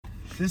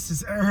This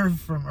is Irv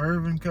from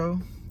Irv & Co.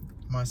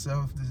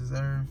 Myself, this is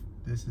Irv.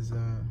 This is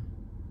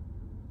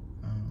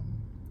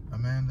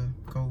Amanda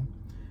Cole.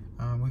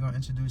 We're going to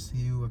introduce to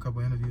you a couple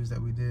interviews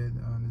that we did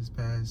this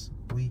past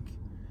week.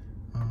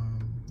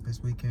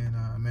 This weekend,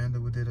 Amanda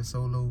did a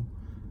solo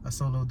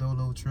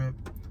dolo trip,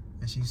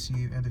 and she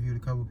interviewed a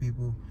couple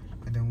people,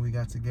 and then we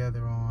got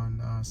together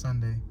on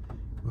Sunday.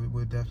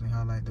 We'll definitely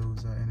highlight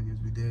those interviews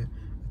we did.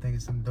 I think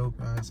it's some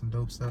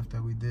dope stuff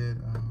that we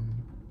did.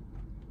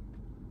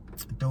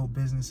 Dope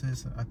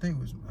businesses. I think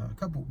it was a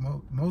couple,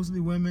 mostly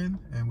women,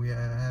 and we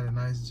had a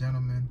nice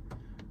gentleman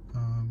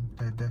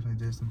that definitely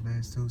did some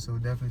things too. So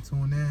definitely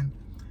tune in,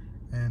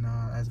 and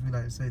as we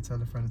like to say, tell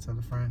a friend and tell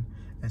a friend,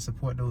 and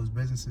support those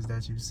businesses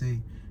that you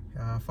see.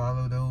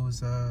 Follow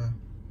those.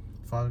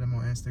 Follow them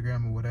on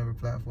Instagram or whatever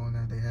platform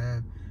that they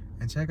have,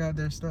 and check out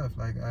their stuff.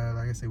 Like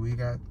I said, we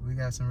got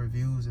some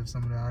reviews of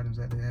some of the items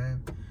that they have,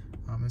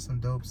 and some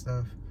dope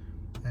stuff,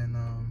 and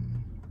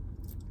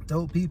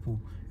dope people,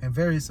 and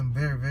some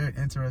very, very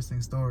interesting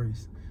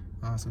stories.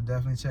 So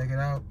definitely check it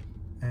out,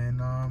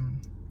 and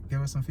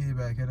give us some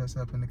feedback. Hit us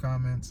up in the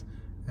comments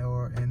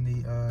or in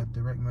the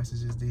direct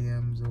messages,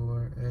 DMs,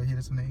 or hit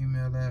us on the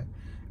email at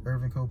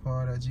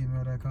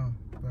irvingcopod@gmail.com.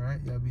 All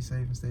right, y'all be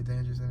safe and stay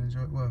dangerous and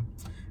enjoy. Well,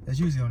 that's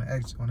usually on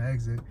the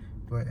exit,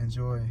 but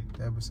enjoy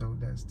the episode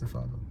that's to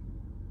follow.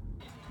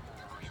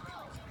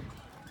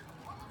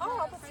 I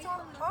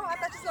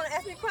thought you was going to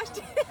ask me a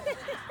question.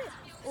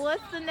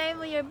 What's the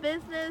name of your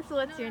business?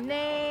 What's your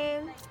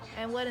name?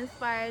 And what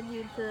inspired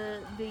you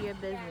to do your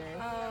business?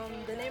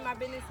 The name of my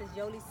business is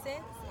Yoli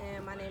Scents,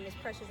 and my name is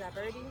Precious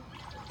Alberti.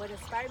 What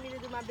inspired me to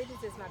do my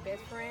business is my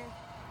best friend.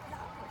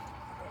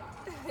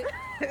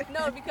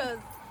 No, because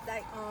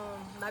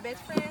my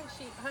best friend,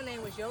 her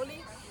name was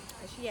Yoli,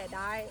 and she had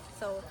died.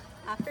 So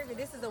I figured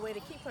this is a way to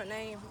keep her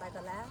name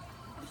alive.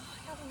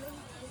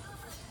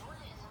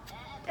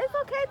 It's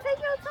okay. Take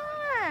your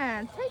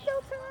time. Take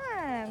your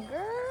time,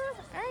 girl.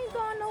 I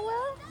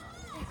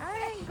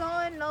ain't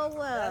going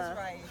nowhere. That's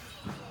right.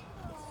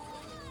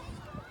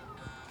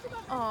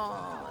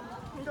 Oh,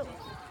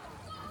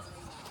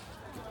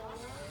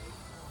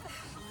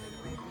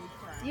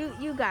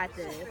 you got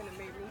this.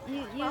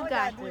 You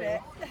got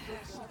this.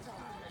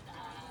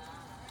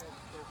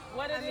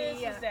 What it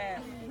is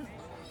that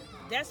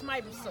that's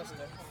my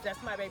sister.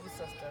 That's my baby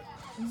sister.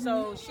 Mm-hmm.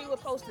 So she was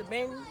supposed to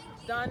been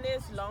done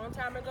this long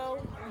time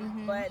ago,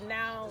 but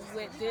now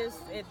with this,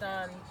 it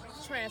done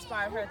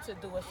transpired her to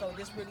do it. So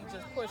this really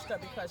just pushed her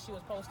because she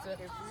was supposed to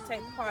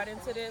take part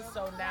into this.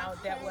 So now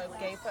that what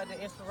gave her the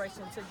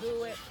inspiration to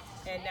do it,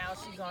 and now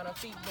she's gonna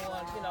keep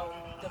doing,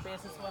 the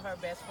business with her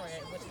best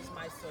friend, which is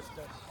my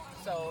sister.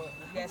 So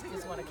that's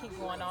just gonna keep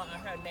going on,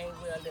 and her name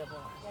will live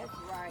on. That's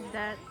right.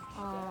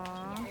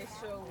 It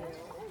sure will.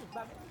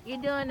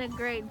 You're doing a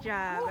great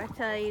job. I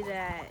tell you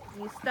that.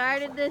 You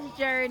started this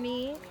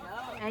journey,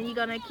 and you're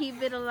gonna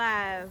keep it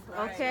alive.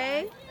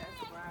 Okay?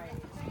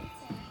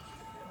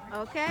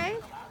 Okay?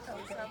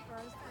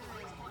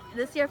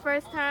 This your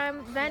first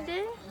time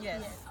vending?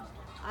 Yes.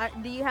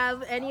 Do you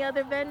have any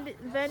other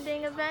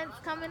vending events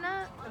coming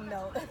up?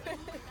 No.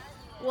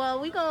 Well,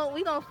 we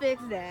gonna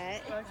fix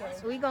that.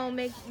 Okay. We gonna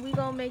make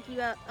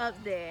you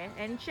up there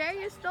and share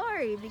your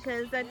story,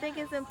 because I think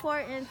it's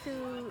important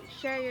to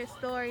share your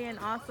story and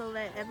also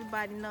let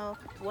everybody know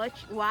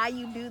why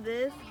you do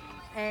this.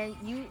 And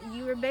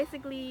you are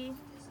basically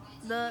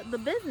the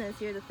business.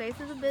 You're the face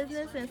of the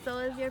business, and so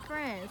is your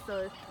friend.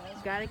 So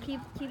you gotta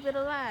keep it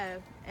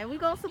alive, and we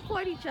gonna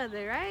support each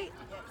other, right?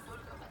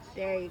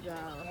 There you go.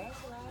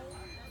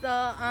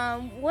 So,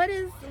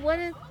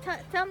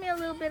 tell me a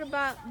little bit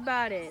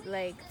about it.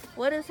 Like,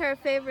 what is her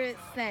favorite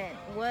scent?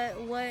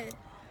 I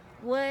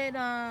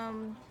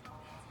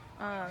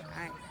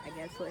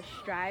guess what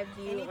strived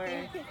you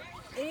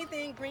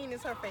Anything green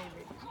is her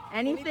favorite.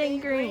 Anything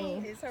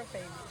green is her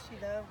favorite. She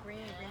loves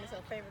green. Green is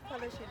her favorite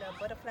color. She loves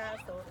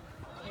butterflies,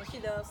 and she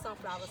loves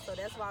sunflowers. So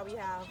that's why we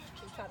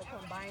try to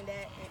combine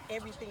that in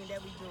everything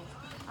that we do.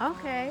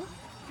 Okay.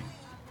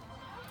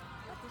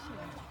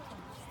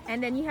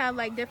 And then you have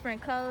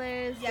different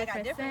colors,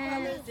 different scents.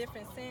 colors,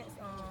 different scents.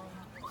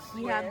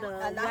 You have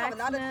the I have a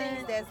lot of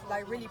things that's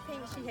really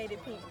pink. She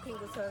hated pink. Pink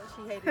was her.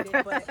 She hated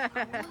it. But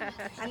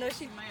I know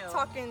she's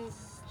talking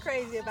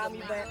crazy about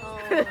me. But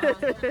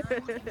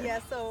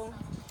so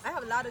I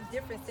have a lot of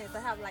different scents.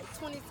 I have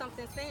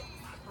 20-something scents.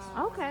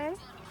 Okay.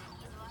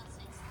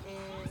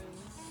 And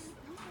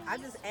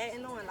I'm just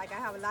adding on. I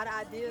have a lot of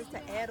ideas to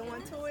add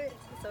on to it.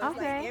 So it's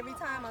every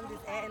time I'm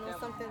just adding on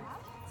something.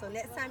 So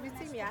next time you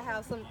see me, I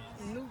have some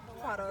new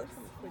products.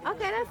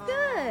 Okay, that's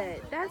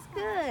good. That's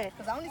good.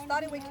 Because I only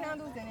started with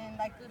candles, and then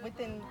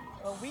within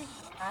a week,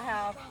 I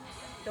have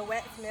the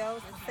wax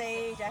smells, the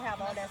sage. I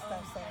have all that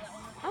stuff. So.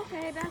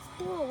 Okay, that's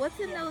cool. What's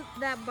in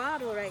that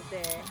bottle right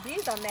there?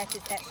 These are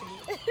matches, actually.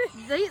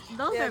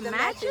 Those are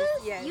matches?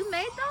 Yes. You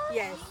made those?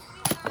 Yes.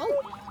 Oh.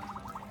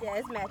 Yeah,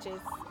 it's matches.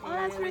 Oh,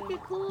 that's really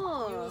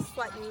cool. You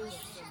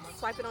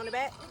swipe it on the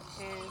back,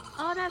 and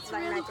oh, that's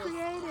really matches.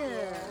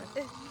 Creative.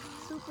 Yeah.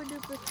 Super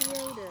duper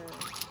creative.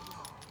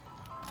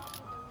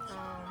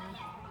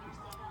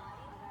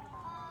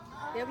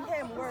 Yeah, we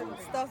had more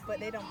stuff, but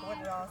they don't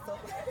bought it all. So.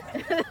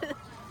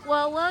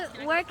 Well,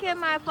 where can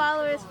my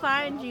followers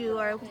find you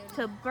or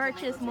to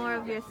purchase more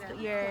of your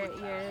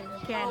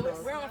candles?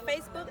 We're on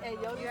Facebook at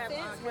Yoli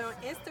Scents. We're on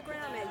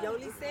Instagram at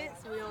Yoli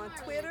Scents. We're on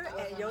Twitter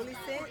at Yoli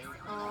Scents.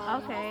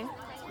 Okay.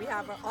 We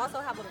also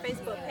have a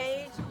Facebook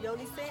page,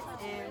 Yoli Scents,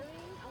 and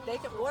they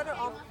can order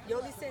off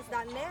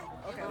yoliscents.net.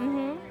 Okay.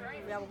 Mm-hmm.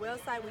 We have a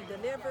website. We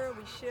deliver.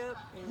 We ship.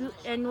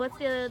 And what's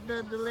the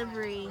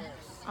delivery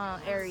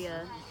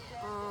area?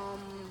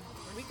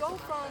 We go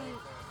from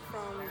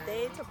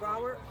Dade to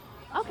Broward.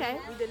 Okay.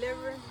 We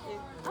deliver.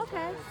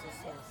 Okay.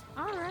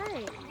 All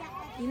right.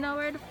 You know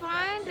where to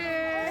find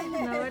her. You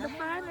know where to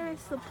find her.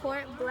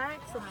 Support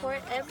Black.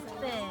 Support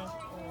everything.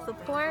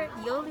 Support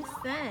Yoli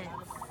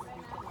Scents.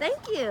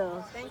 Thank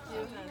you. Thank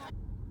you.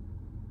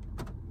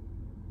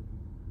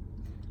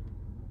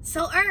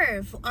 So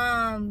Irv,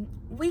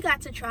 we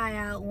got to try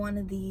out one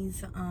of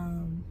these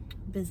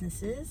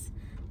businesses,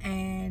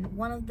 and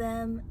one of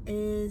them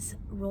is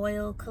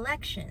Royal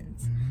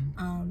Collections.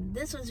 Mm-hmm.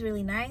 This was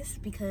really nice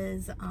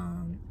because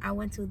I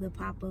went to the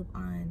pop-up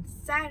on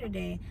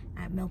Saturday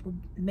at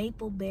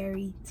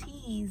Mapleberry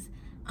Teas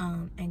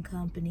and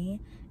Company,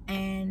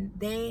 and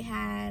they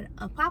had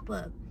a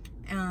pop-up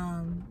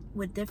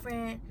with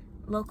different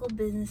local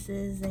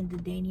businesses in the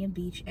Dania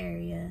Beach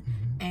area.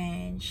 Mm-hmm.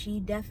 And she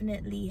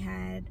definitely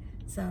had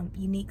some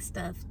unique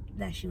stuff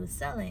that she was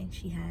selling.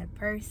 She had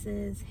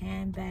purses,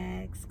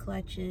 handbags,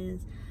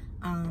 clutches.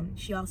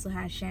 She also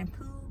had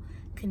shampoo.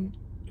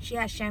 She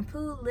had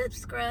shampoo, lip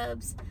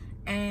scrubs,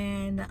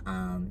 and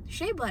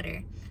shea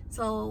butter.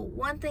 So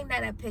one thing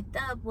that I picked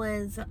up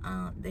was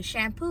the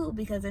shampoo,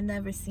 because I've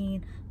never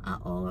seen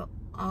all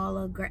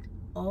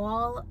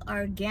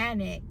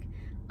organic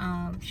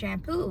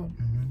shampoo.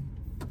 Mm-hmm.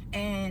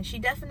 And she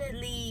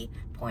definitely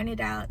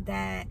pointed out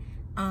that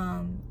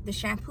the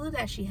shampoo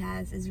that she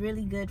has is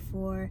really good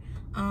for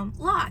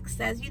locks.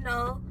 As you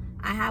know,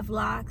 I have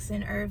locks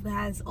and Irv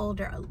has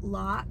older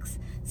locks,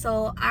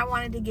 so I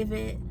wanted to give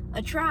it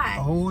a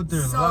try.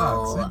 Older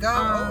locks. The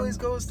guy always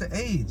goes to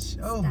age.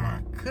 Oh stop.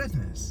 My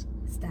goodness.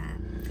 Stop.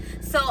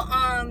 So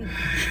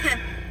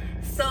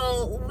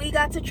so we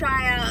got to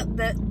try out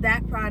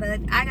that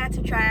product. I got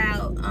to try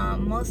out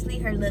mostly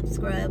her lip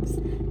scrubs,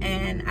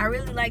 and I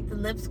really like the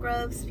lip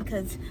scrubs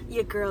because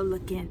your girl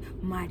looking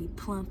mighty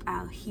plump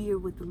out here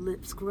with the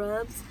lip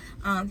scrubs.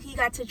 He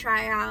got to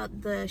try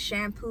out the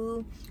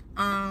shampoo,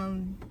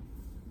 and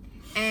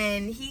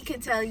he can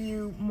tell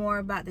you more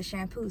about the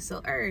shampoo.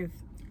 So Irv,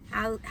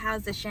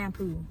 how's the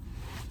shampoo?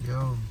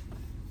 Yo,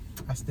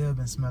 I still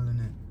been smelling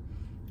it.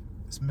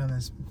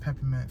 Smelling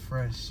peppermint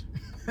fresh.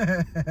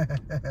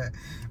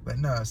 But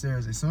no,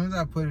 seriously, as soon as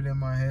I put it in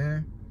my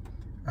hair,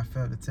 I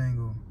felt a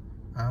tingle.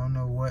 I don't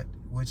know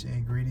which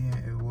ingredient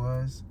it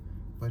was,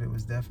 but it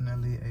was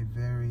definitely a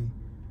very,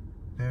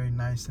 very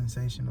nice,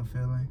 sensational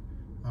feeling.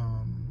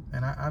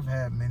 And I've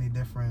had many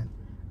different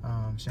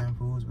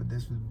shampoos, but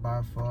this was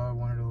by far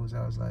one of those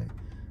I was like,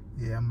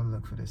 yeah, I'm gonna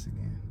look for this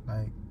again.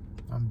 Like,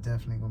 I'm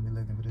definitely gonna be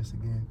looking for this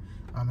again.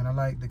 And I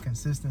like the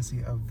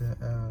consistency of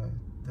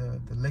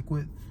the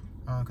liquid.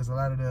 Because a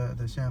lot of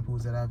the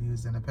shampoos that I've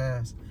used in the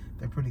past,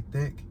 they're pretty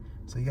thick,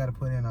 so you got to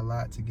put in a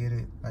lot to get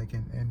it like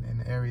in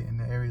the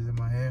areas of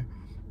my hair.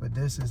 But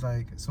this is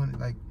like,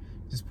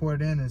 just pour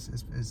it in. It's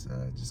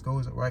just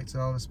goes right to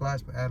all the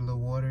spots, but add a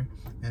little water,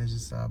 and it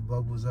just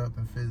bubbles up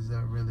and fizzes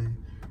up really,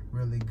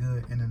 really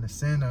good. And then the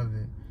scent of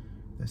it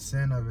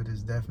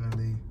is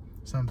definitely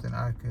something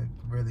I could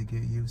really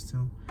get used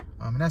to.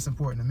 And that's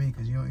important to me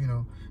because you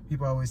know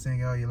people always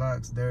think, oh, your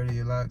locks dirty,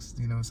 your locks,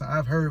 so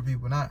I've heard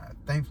people,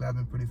 thankfully I've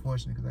been pretty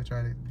fortunate because I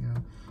try to,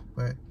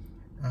 but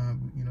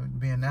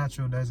being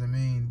natural doesn't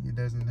mean it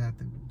doesn't have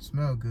to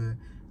smell good.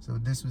 So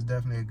this was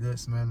definitely a good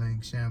smelling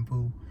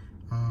shampoo.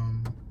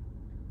 And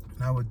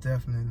I would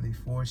definitely,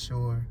 for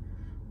sure,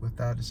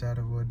 without a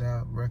shadow of a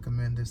doubt,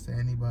 recommend this to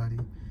anybody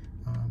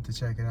to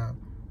check it out.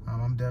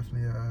 I'm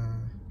definitely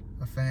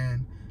a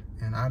fan,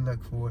 and I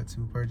look forward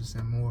to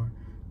purchasing more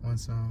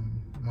once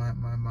my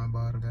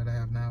bottle that I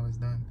have now is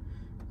done.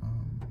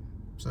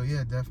 So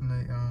yeah,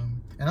 definitely.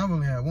 And I've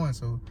only had one,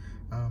 so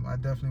I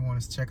definitely want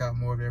to check out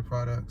more of their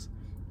products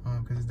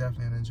because it's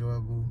definitely an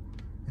enjoyable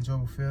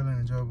feeling,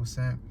 enjoyable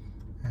scent,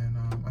 and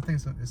I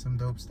think it's some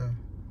dope stuff.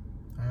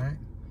 All right.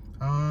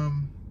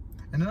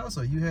 And then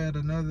also you had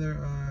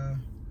another.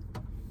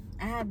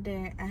 I had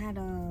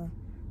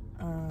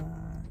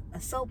a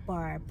soap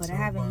bar, but I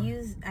haven't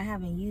used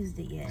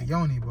it yet. A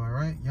Yoni bar,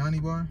 right? Yoni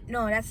bar?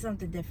 No, that's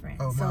something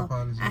different. Oh, my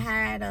apologies. I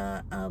had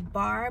a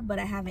bar, but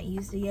I haven't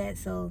used it yet,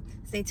 so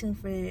stay tuned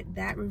for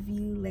that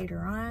review later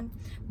on.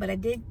 But I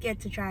did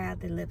get to try out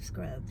the lip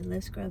scrub. The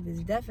lip scrub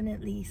is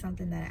definitely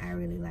something that I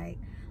really like.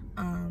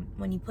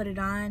 When you put it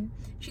on,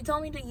 she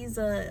told me to use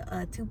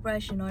a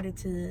toothbrush in order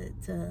to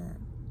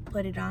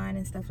put it on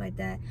and stuff like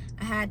that.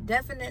 I had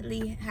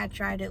definitely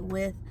tried it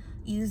with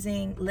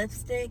using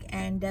lipstick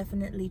and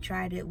definitely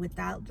tried it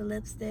without the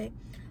lipstick.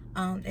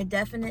 It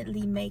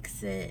definitely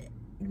makes it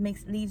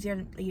leaves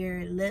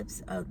your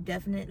lips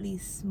definitely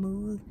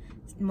smooth,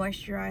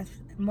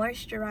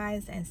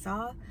 moisturized and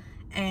soft.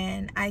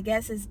 And I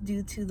guess it's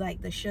due to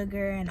like the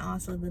sugar and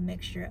also the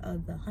mixture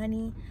of the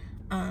honey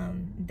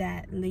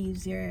that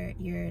leaves your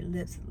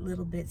lips a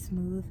little bit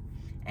smooth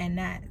and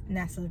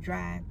not so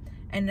dry.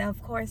 And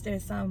of course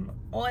there's some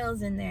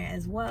oils in there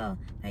as well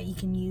that you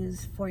can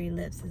use for your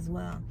lips as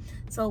well.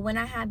 So when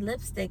I had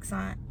lipsticks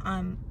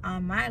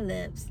on my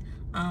lips,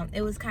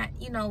 it was kind,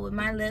 with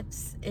my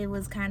lips, it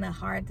was kind of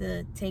hard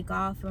to take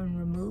off and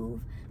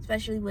remove,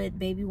 especially with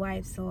baby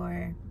wipes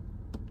or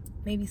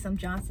maybe some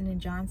Johnson &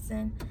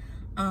 Johnson.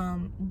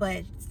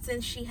 But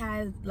since she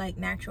has like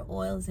natural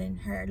oils in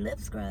her lip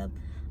scrub,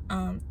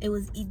 it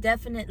was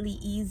definitely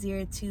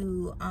easier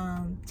to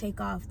take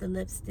off the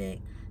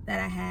lipstick that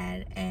I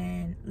had,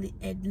 and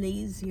it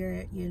leaves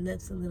your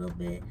lips a little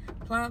bit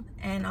plump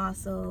and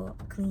also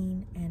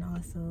clean and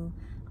also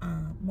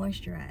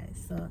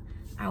moisturized. So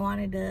I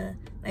wanted to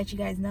let you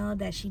guys know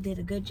that she did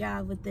a good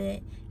job with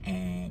it,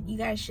 and you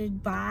guys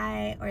should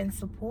buy or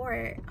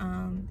support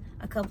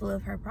a couple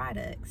of her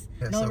products.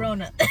 Yeah, no so,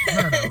 Rona.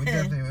 no, we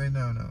definitely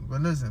no.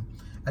 But listen,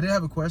 I did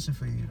have a question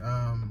for you.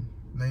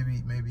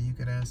 Maybe you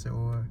could answer,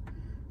 or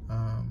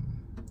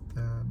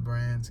the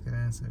brands could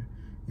answer.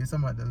 You're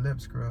talking about the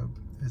lip scrub.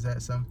 Is that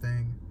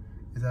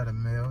a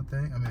male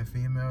thing? I mean, a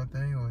female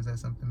thing, or is that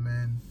something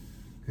men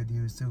could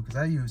use too? Because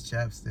I use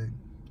chapstick,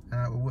 and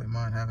I wouldn't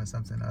mind having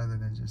something other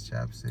than just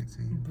chapstick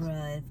to use.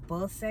 Bruh, if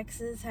both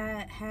sexes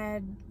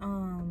had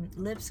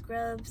lip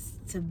scrubs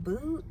to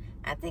boot,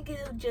 I think it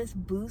would just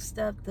boost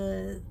up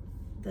the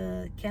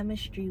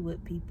chemistry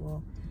with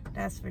people.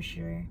 That's for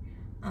sure.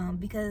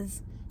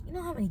 Because you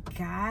know how many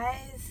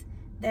guys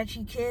that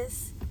you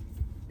kiss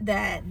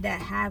that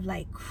have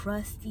like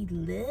crusty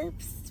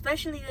lips,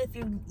 especially if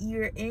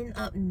you're in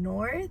up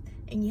north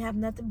and you have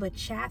nothing but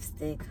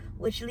chapstick,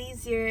 which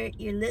leaves your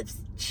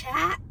lips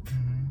chapped.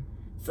 Mm-hmm.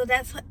 So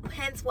that's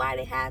hence why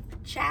they have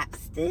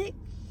chapstick.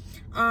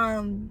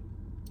 I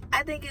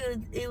think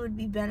it would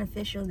be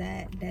beneficial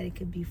that it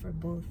could be for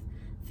both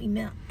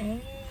female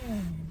and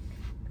male.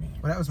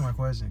 Well, that was my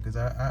question, because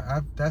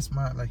I that's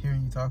my, like,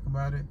 hearing you talk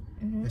about it.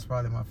 Mm-hmm. It's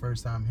probably my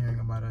first time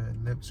hearing about a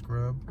lip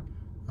scrub.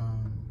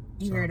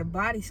 You heard a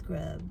body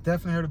scrub.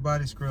 Definitely heard a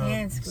body scrub.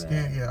 Hand scrub.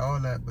 Skin, yeah,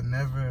 all that, but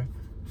never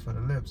for the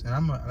lips. And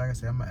I'm an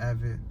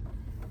avid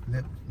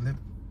lip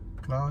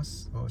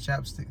gloss or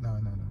chapstick.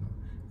 No.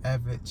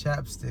 Avid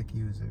chapstick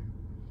user.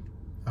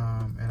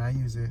 And I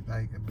use it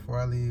like before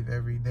I leave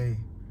every day.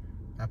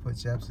 I put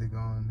chapstick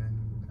on,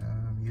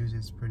 and usually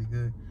it's pretty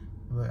good.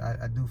 But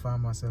I do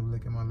find myself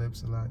licking my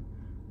lips a lot.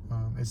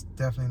 It's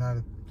definitely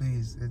not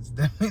it's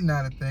definitely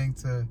not a thing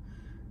to.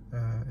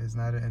 It's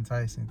not an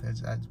enticing thing.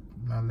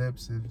 My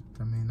lips,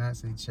 not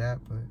say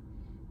chap, but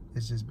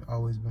it's just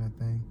always been a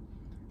thing.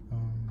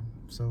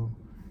 So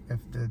if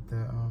the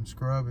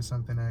scrub is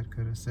something that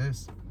could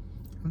assist,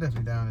 I'm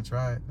definitely down to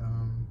try it.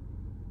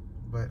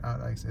 But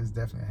like I said, it's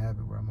definitely a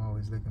habit where I'm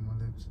always licking my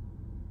lips,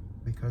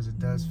 because it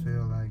does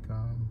feel like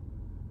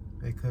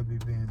it could be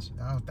being.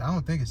 I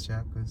don't think it's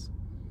chapped, because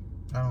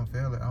I don't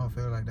feel it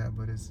like that.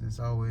 But it's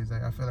always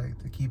like, I feel like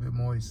to keep it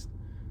moist,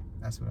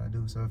 that's what I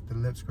do. So if the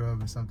lip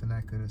scrub is something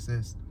that could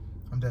assist,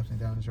 I'm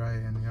definitely down to try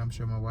it, and I'm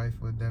sure my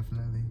wife would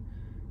definitely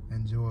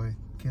enjoy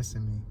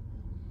kissing me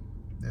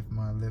if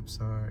my lips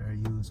are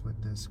used with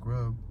this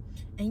scrub.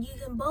 And you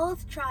can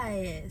both try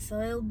it,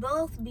 so it'll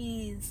both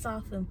be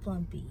soft and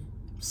plumpy.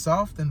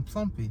 Soft and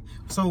plumpy.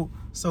 So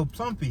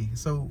plumpy.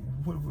 So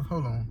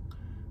hold on.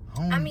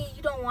 I mean,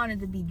 you don't want it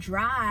to be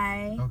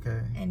dry.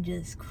 Okay. And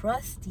just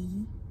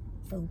crusty.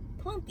 So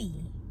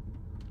plumpy.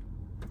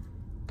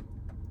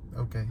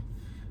 Okay.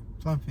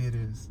 Plumpy it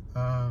is.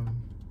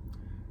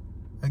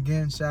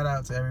 Again, shout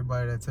out to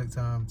everybody that took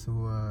time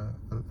to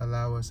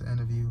allow us to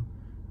interview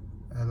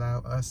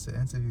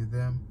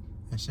them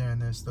and sharing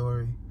their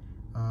story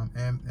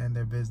and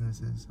their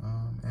businesses,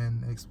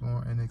 and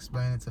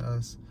explaining to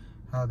us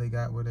how they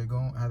got where they're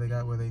going, where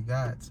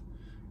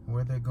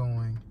they're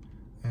going,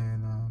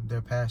 and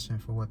their passion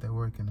for what they're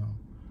working on.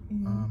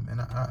 Mm-hmm.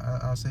 And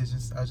I'll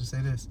just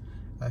say this: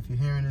 if you're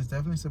hearing this,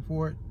 definitely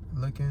support.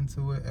 Look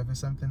into it. If it's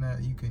something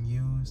that you can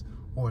use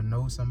or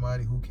know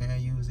somebody who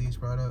can use these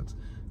products,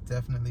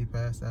 definitely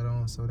pass that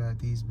on, so that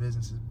these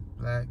businesses,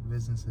 black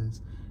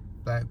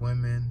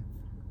women,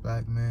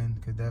 black men,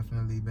 could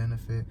definitely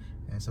benefit,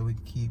 and so we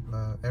can keep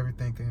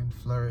everything can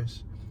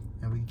flourish,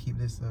 and we can keep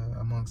this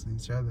amongst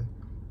each other.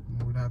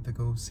 We don't have to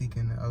go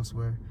seeking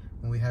elsewhere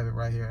when we have it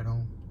right here at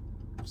home.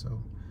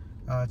 So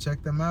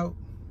check them out.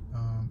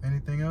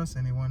 Anything else?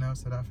 Anyone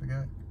else that I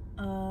forgot?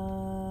 No.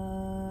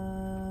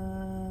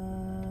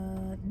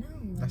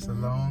 That's a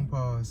long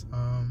pause.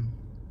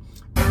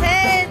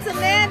 Hey, it's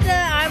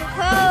Amanda. I'm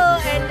Cole,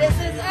 and this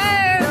is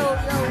Irv.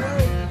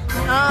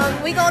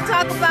 We gonna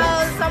talk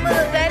about some of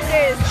the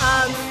vendors.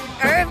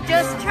 Irv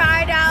just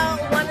tried out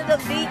one of the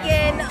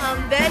vegan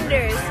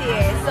vendors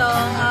here. So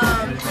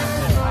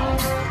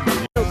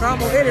I'm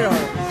gonna edit on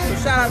it. So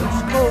shout out to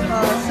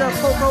Chef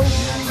Coco,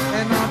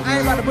 and I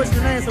ain't about to butcher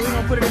the name, so we're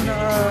gonna put it in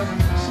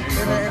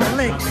in the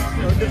link.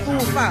 The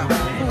food fire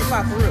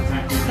for real.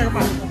 Check them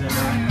out.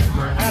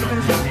 I gotta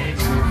finish it.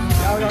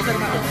 Y'all check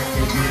them out.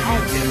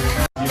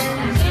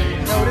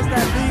 So this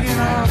that vegan,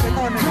 they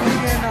call it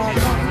vegan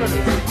punk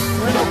fritters.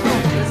 Well, no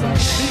punk, it's some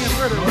vegan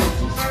fritters.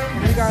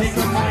 And they got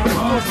some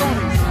little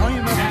sonies. I don't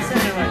even know if I'm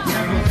saying it right.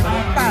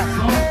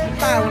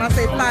 Fire. When I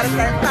say fire, it's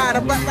like fire.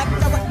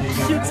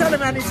 She telling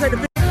me I need to take the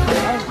video.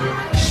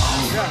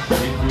 Yeah.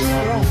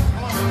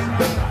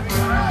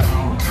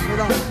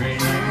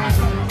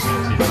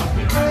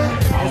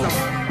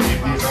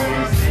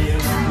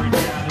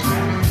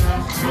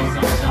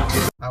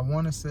 I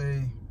want to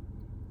say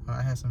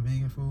I had some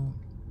vegan food,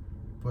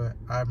 but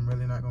I'm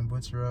really not gonna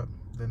butcher up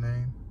the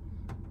name,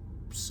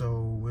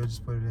 so we'll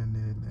just put it in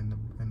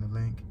the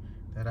link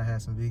that I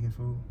had some vegan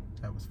food.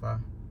 That was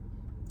fire.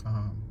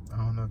 I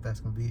don't know if that's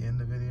gonna be in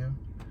the video,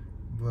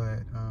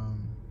 but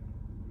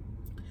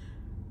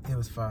it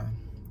was fire.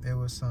 It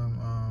was some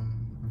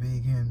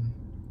vegan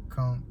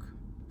conch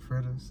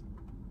fritters.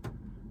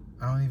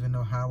 I don't even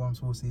know how I'm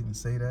supposed to even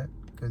say that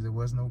because there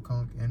was no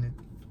conch in it.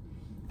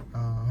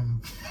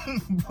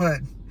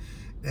 But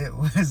it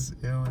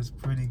was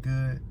pretty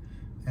good.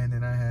 And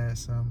then I had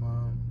some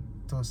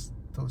toast.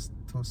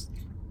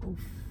 Oof.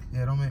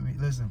 Yeah, don't make me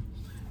listen.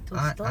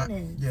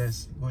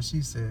 Yes, what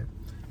she said.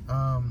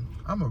 I'm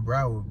a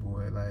Broward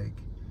boy. Like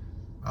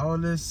all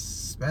this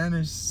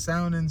Spanish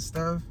sounding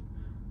stuff,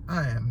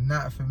 I am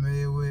not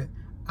familiar with.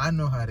 I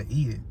know how to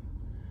eat it.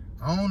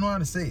 I don't know how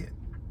to say it.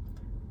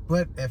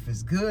 But if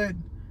it's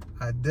good,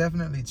 I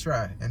definitely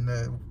try. And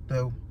the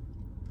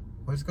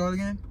what's it called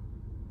again?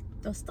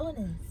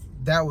 Tostones.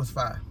 That was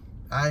fire.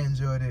 I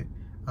enjoyed it.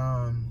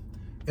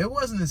 It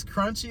wasn't as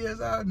crunchy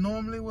as I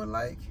normally would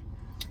like,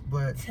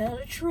 but tell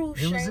the truth.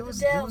 It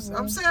was.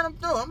 I'm saying I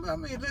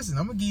mean, listen.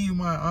 I'm gonna give you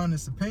my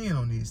honest opinion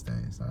on these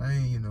things. I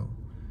ain't,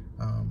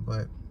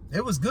 but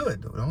it was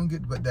good though. Don't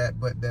get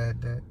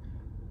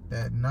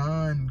that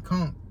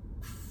non-conch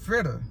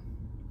fritter.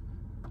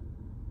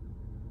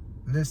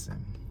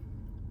 Listen,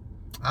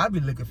 I'd be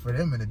looking for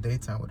them in the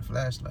daytime with a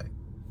flashlight,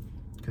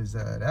 cause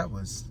that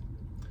was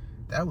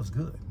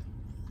good.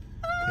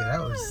 Yeah,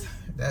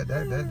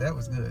 that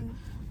was good.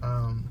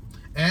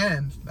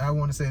 And I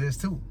want to say this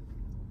too.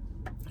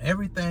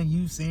 Everything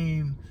you've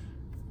seen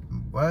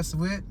us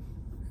with,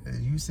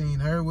 you seen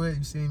her with,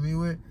 you seen me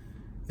with,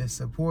 it's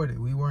supported.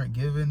 We weren't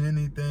given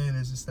anything.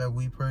 It's just that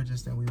we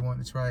purchased and we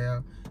want to try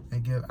out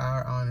and give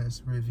our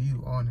honest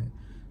review on it.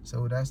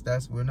 So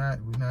that's we're not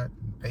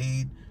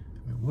paid.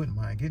 I mean, we wouldn't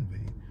mind getting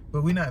paid,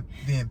 but we're not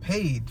being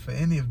paid for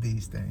any of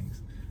these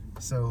things.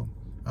 So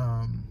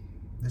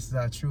this is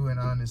our true and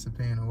honest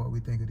opinion on what we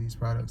think of these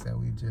products that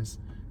we've just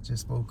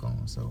spoke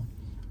on. So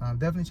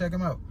definitely check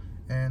them out.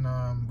 And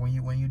when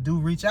you do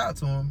reach out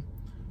to them,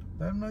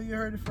 let them know you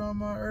heard it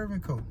from Urban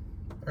Coat.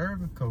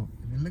 Urban Coat.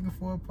 If you're looking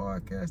for a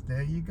podcast,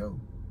 there you go.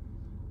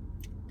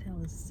 That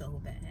was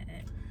so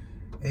bad.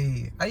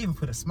 Hey, I even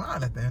put a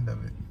smile at the end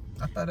of it.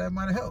 I thought that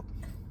might have helped.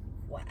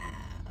 Wow.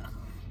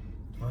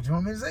 What do you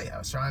want me to say? I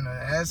was trying to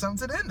add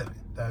something to the end of it.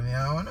 I mean,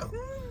 I don't know.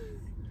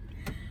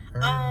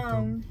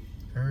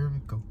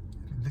 Urban Coat.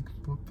 If you're looking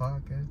for a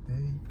podcast, there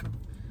you go.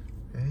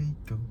 There you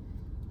go.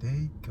 There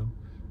you go.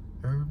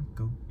 Urban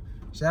Coat.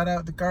 Shout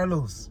out to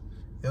Carlos.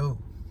 Yo,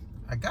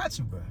 I got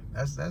you, bro.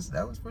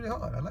 That was pretty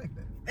hard. I like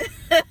that.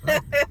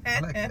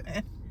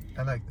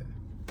 I like that.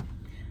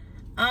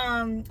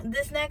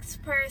 This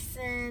next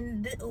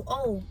person,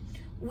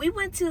 we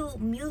went to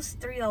Muse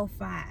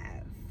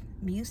 305.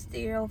 Muse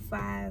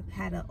 305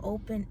 had an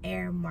open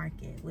air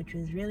market, which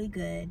was really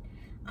good.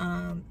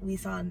 We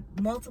saw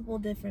multiple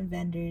different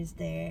vendors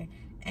there,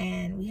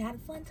 and we had a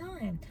fun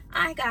time.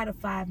 I got a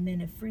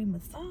 5-minute free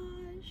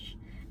massage,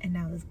 and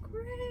that was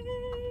great.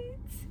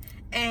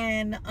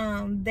 And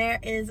there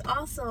is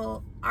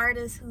also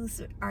artists who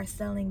are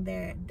selling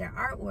their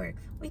artwork.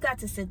 We got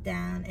to sit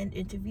down and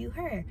interview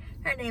her.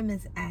 Her name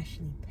is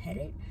Ashley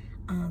Pettit.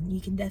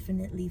 You can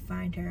definitely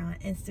find her on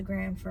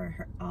Instagram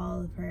for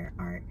all of her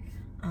art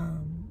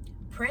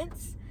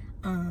prints.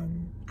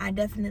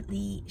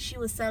 She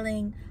was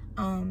selling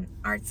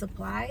art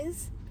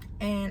supplies,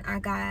 and I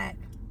got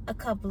a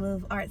couple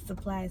of art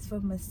supplies for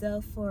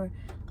myself for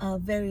a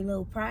very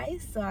low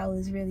price, so I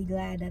was really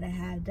glad that I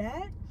had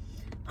that.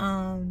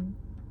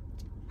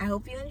 I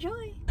hope you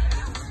enjoy.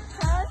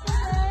 Tell us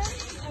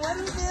what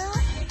do you do,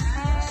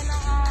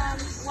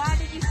 and why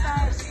did you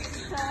start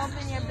to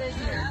open your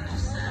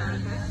business?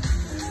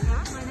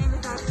 My name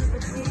is Ashley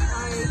Pettit.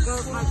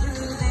 My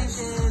business name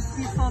is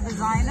Peaceful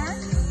Designer.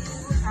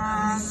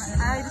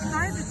 I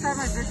decided to start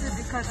my business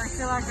because I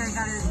feel like I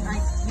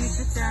need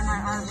to share my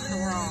art with the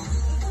world.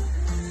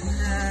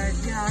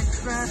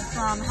 Express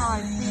how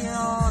I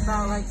feel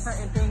about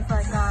certain things,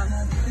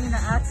 being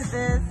an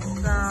activist,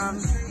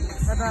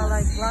 about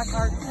Black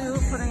art too,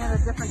 putting in a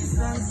different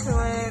spin to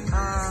it,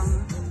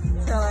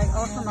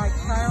 also my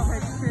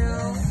childhood too,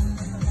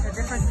 a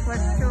different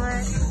twist to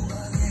it,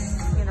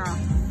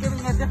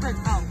 giving a different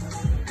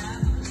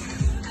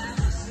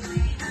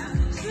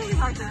it's really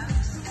hard to,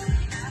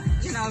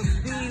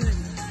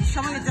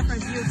 showing a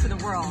different view to the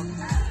world.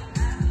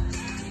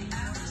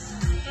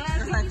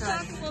 Can you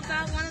talk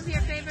about one of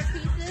your favorite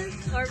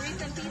pieces or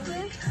recent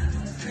pieces?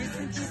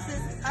 Recent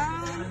pieces? I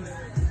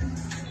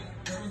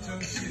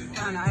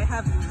don't know. I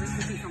have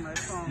recent pieces on my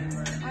phone.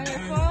 But On your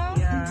phone?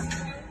 yeah.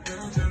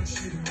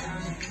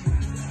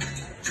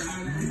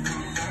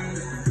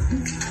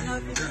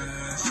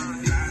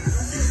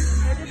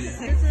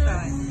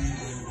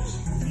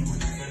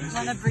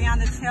 One of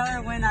Breonna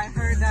Taylor when I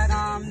heard that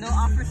no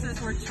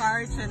officers were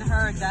charged in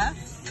her death.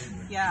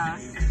 Yeah.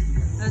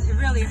 It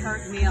really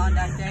hurt me on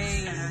that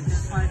day, and I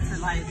just wanted to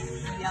show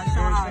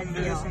how I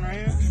feel.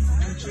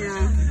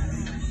 Yeah.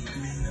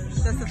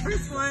 That's the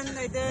first one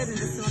I did, and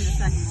this one the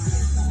second one.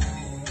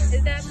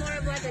 Is that more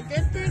of like a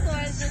diptych, or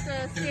is this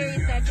a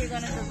series that you're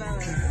gonna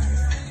develop?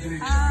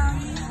 Yeah,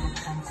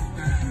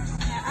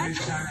 I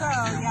think so.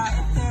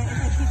 Yeah,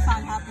 if it keeps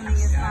on happening,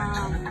 if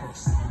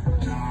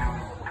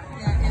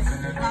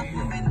black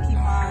women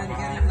keep on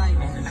getting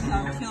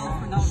killed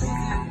for no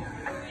reason,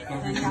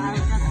 then yeah, I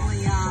would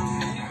definitely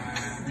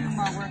do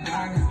more work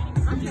about it.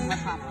 Do more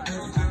pop-up.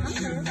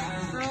 Okay.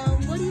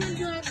 What do you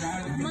enjoy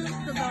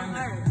most about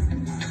art?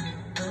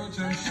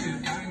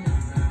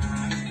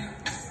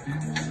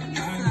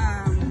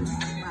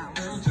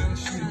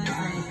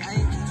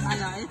 I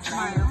know it's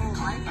my whole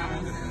life.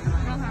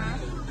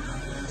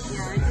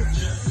 Yeah, it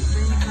just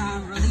brings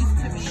relief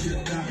to me,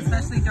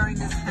 especially during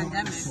this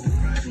pandemic.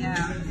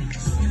 Yeah,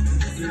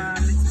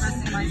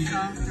 expressing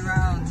myself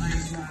throughout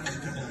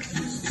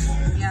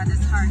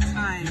this hard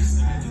time.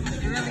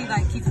 It really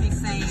keeps me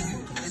sane,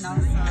 and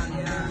also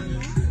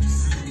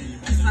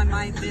keeps my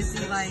mind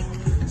busy.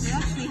 It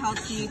actually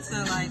helps me to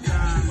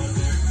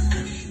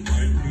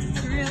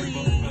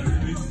really,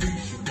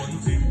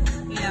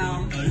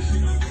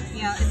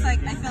 it's I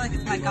feel like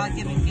it's my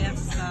God-given gift,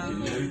 so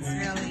it's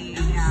really,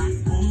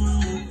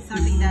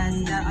 something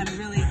that I'm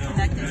really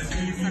connected to,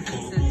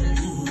 something to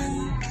just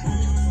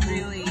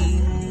really,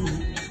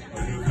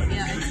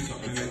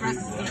 express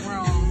to the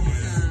world.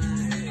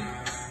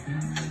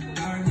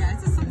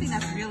 It's just something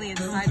that's really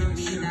inside of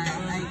me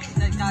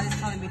that God is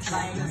telling me to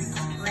just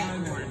create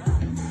more.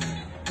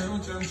 No,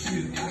 it's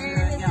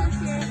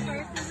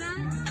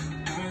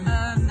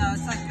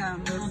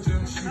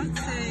I would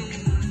say,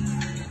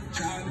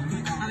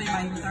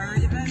 my third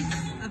event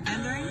of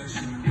vendoring.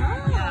 Oh,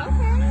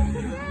 okay.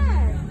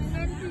 Congrats. You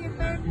made it to your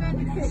third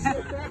vendor.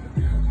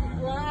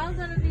 Well, I'm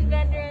going to be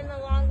vendoring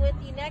along with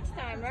you next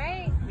time,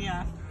 right?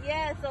 Yeah.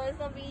 Yeah, so it's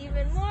going to be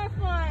even more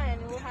fun.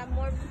 We'll have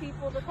more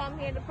people to come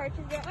here to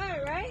purchase your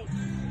art, right?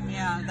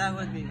 Yeah, that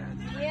would be good.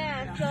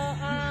 Yeah, so,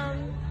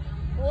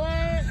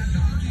 what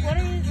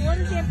is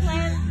your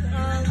plan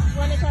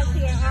when it comes to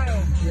your art?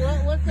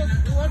 What's the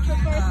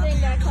first thing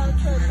that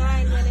comes to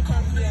mind when it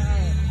comes to your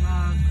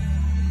art?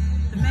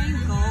 The main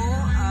goal,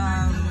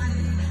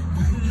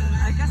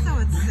 I guess I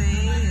would say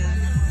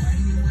is,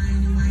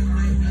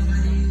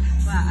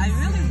 I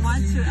really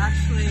want to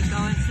actually go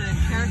into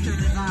character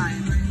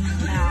design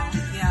now.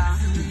 Yeah,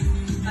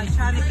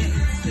 trying to get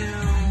into.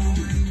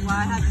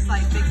 I have this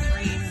big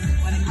dream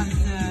when it comes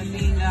to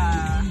being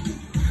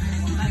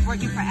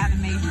working for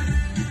animation.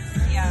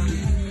 Yeah,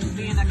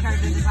 being a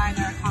character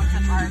designer,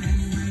 concept artist.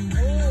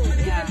 Ooh,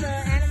 yeah. Is it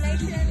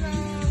animation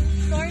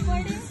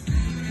storyboarding?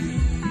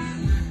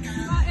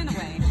 In a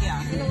way,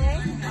 yeah. In a way?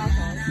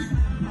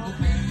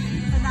 Okay.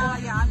 And now,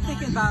 I'm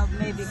thinking about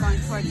maybe going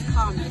towards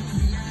comics.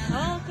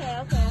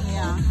 Okay.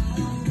 Yeah.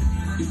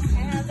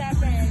 And how's that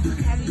been?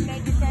 Have you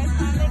made your first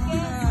comic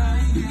yet?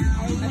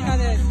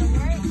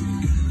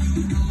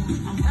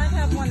 I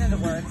have one in the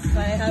works. I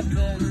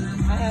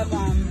have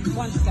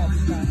one sketch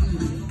done.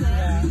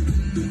 Yeah.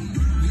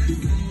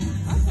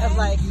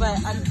 Okay. But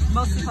I'm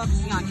mostly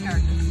focusing on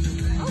characters.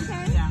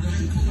 Okay. Yeah.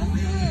 That's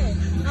good.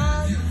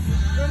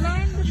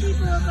 Remind the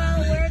people about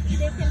where they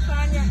can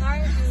find your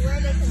art and where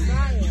they can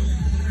buy it.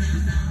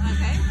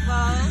 Okay.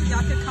 Well,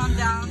 y'all can come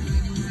down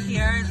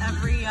here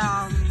every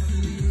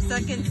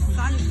second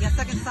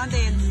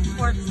Sunday and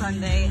fourth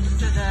Sunday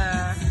to the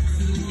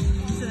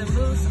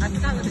Moose. I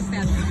forgot what it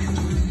stands for.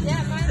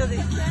 Yeah, Miami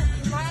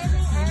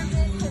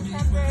Urban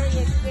Contemporary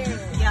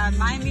Experience. Yeah,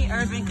 Miami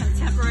Urban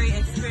Contemporary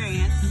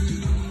Experience.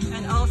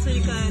 And also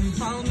you can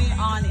follow me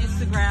on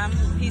Instagram,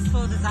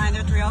 Peaceful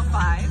Designer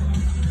 305.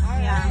 All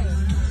right.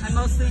 I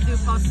mostly do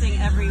posting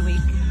every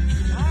week.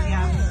 All right.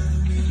 Yeah.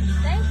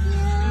 Thank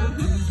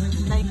you.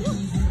 Mm-hmm. Thank you.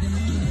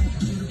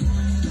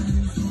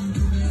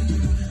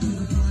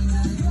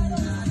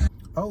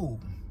 Oh,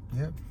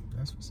 yep,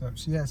 that's what's up.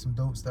 She had some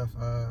dope stuff.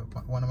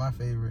 One of my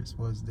favorites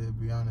was the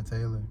Breonna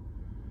Taylor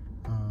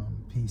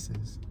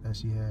pieces that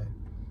she had,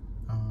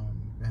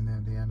 and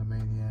then the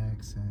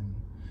Animaniacs, and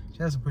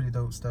she has some pretty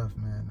dope stuff,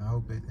 man. I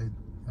hope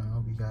I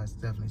hope you guys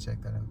definitely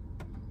check that out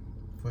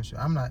for sure.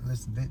 I'm not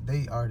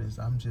they artists.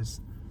 I'm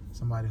just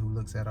somebody who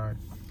looks at art,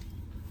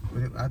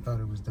 but I thought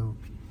it was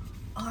dope.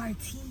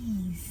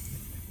 Artiste.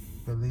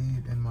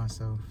 Believe in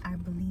myself. I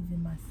believe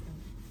in myself.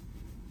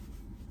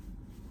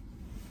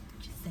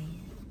 Just say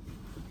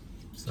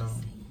it. So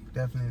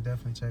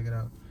definitely check it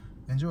out.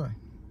 Enjoy.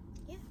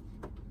 Yeah.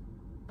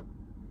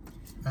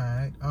 All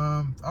right.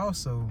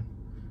 Also,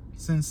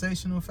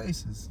 Sensational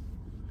Faces.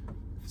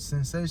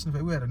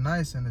 sensational. We had a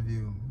nice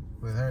interview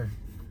with her,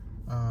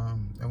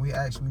 and we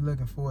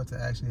looking forward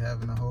to actually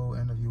having a whole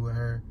interview with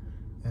her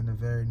in the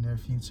very near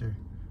future.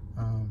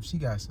 She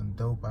got some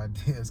dope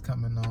ideas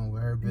coming on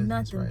with her business.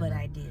 Nothing right but now.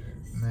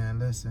 ideas. Man,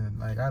 listen,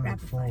 like I look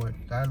forward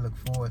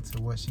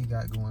to what she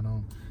got going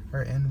on.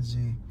 Her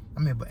energy,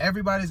 but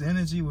everybody's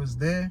energy was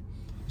there.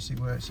 She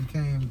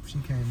came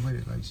with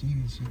it. Like she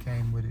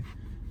came with it.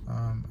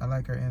 I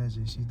like her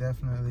energy. She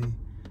definitely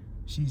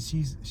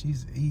she's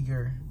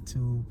eager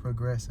to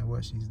progress in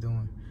what she's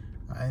doing,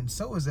 and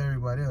so is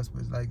everybody else.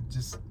 But like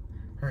just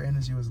her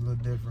energy was a little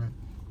different.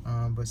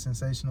 But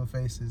Sensational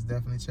Faces,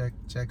 definitely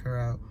check her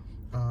out.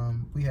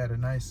 We had a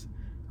nice,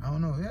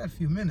 we had a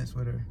few minutes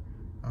with her.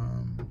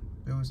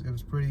 It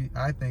was pretty,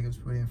 I think it was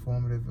pretty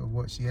informative of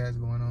what she has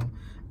going on.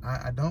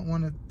 I don't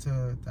want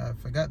to I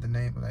forgot the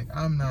name, but like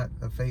I'm not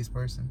a face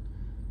person.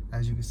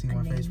 As you can see,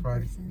 my face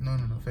probably, no,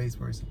 face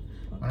person.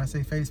 When I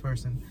say face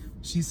person,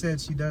 she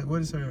said she does,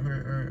 what is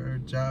her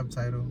job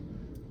title?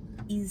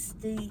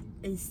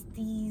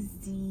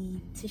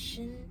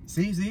 Aesthetician.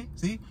 See?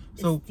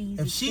 So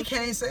if she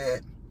can't say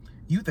it,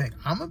 you think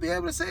I'm gonna be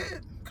able to say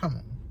it? Come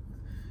on.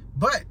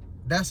 But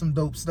that's some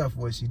dope stuff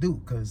what she do,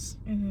 cause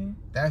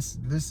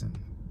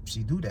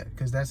she do that,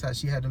 cause that's how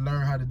she had to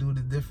learn how to do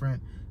the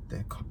different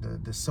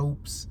the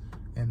soaps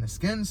and the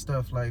skin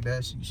stuff like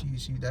that. She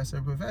that's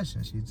her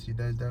profession. She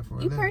does that for a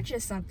living. You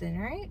purchased something,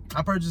 right?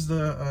 I purchased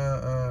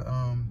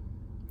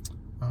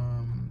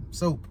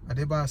soap. I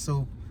did buy a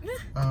soap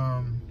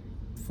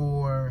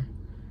for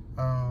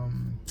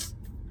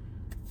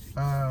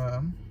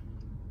let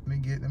me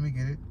get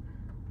it.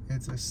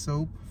 It's a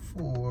soap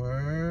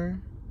for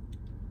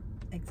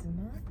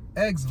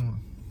eczema.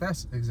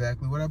 That's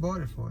exactly what I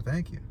bought it for.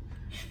 Thank you.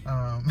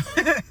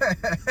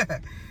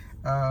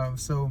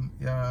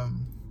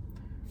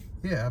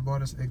 Yeah, I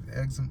bought us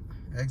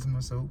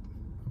eczema soap.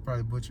 I'm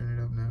probably butchering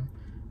it up now.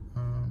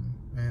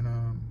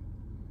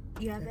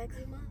 You have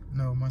eczema?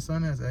 No, my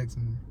son has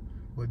eczema,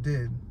 or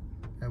did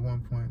at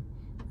one point,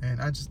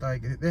 and I just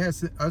like it.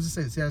 I'll just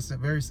say he has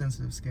very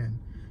sensitive skin.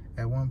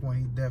 At one point,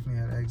 he definitely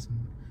had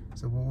eczema.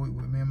 So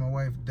me and my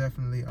wife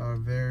definitely are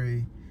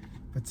very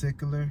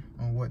particular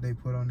on what they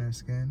put on their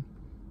skin.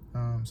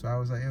 So I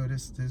was like, yo,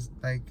 this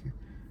like,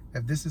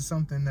 if this is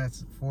something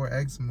that's for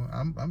eczema,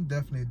 I'm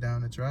definitely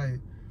down to try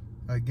it.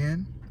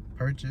 Again,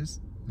 purchase,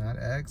 not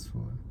ask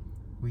for.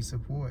 We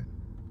support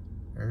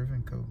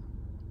Irvin Co.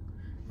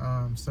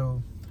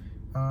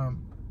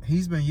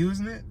 He's been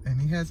using it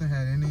and he hasn't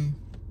had any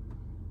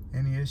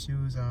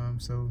issues.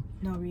 So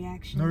no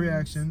reactions. No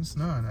reactions.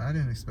 No, I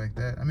didn't expect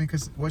that. I mean,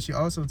 because what she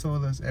also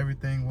told us,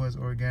 everything was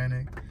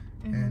organic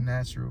and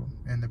natural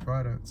in the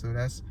product. So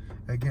that's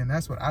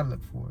what I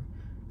look for.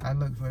 I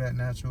look for that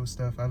natural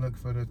stuff. I look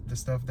for the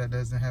stuff that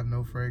doesn't have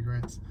no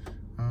fragrance.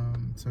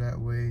 So that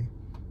way,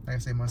 like I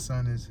say, my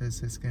son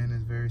his skin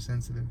is very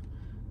sensitive.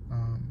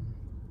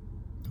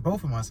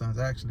 Both of my sons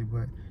actually,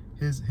 but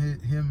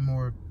him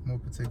more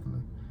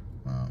particular.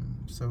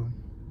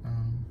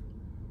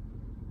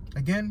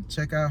 Again,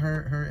 check out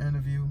her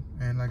interview,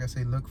 and like I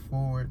say, look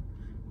forward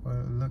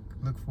to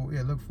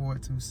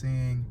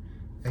seeing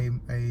a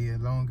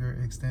longer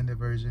extended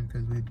version,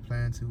 because we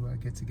plan to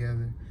get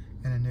together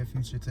in the near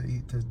future to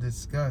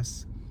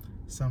discuss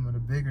some of the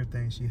bigger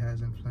things she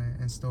has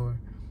in store.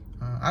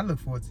 I look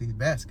forward to these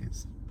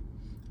baskets.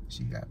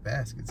 She got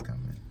baskets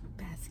coming.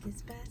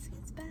 Baskets.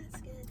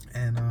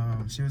 And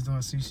she was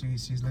doing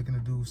she's looking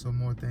to do some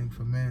more things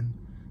for men.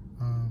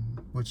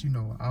 Which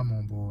I'm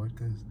on board,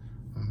 because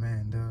I'm a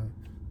man, duh.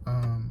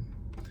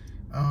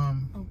 Oh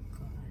God.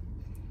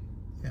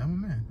 Yeah, I'm a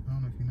man. I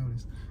don't know if you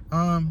noticed.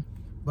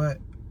 But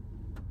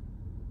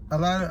a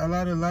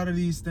lot of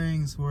these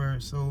things were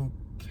so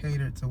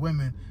catered to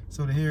women.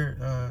 So to hear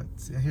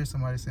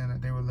somebody saying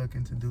that they were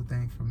looking to do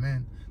things for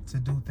men,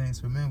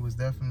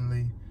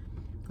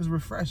 was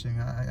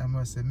refreshing. I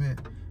must admit,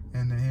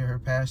 and to hear her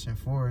passion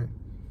for it.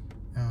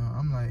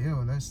 I'm like,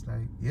 yo, that's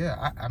like,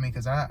 yeah. I mean,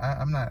 cause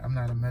I'm not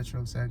a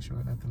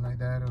metrosexual or nothing like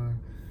that,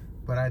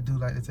 but I do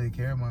like to take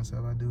care of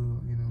myself. I do,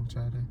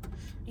 try to.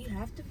 You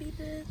have to be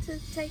to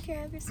take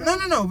care of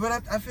yourself. No.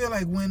 But I feel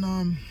like when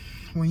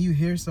you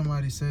hear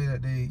somebody say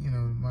that they,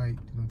 might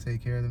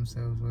take care of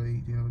themselves, or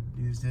they,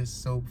 use this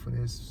soap for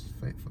this.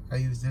 I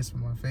use this for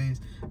my face.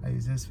 I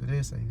use this for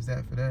this. I use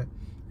that for that.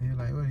 And you're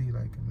like, what are you,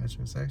 like a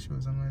metrosexual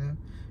or something like that?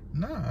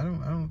 No, I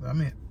don't. I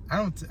mean,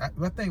 I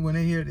think when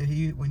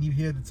you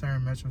hear the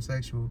term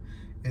metrosexual,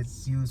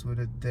 it's used with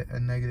a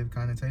negative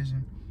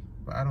connotation.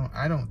 But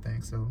I don't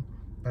think so.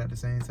 But at the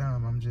same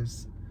time, I'm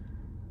just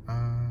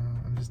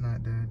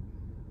not that.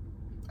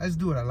 I just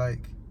do what I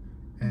like,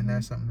 and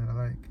that's something that I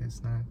like.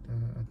 It's not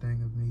a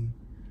thing of me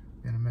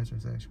being a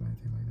metrosexual or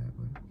anything like that.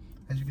 But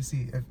as you can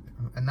see,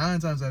 9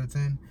 times out of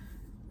 10,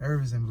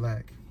 Irv is in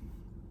black.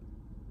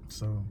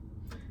 So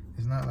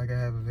it's not like I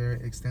have a very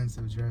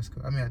extensive dress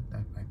code. I mean,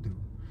 I do,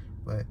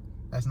 but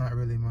that's not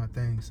really my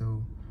thing.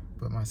 So,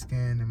 but my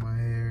skin and my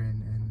hair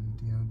and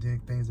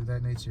things of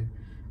that nature,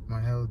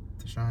 my health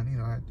to shine.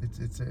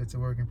 It's a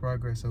work in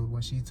progress. So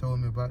when she told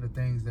me about the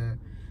things that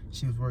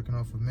she was working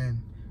on for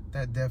men,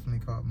 that definitely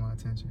caught my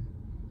attention.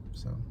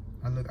 So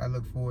I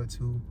look forward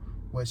to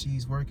what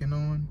she's working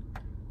on,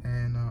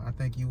 and I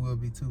think you will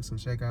be too. So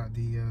check out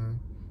the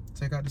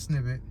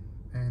snippet,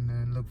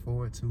 and look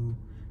forward to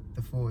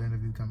the full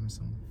interview coming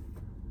soon.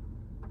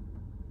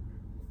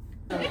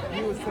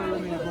 You was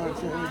telling me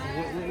about your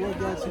interview. What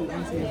got you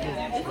into your book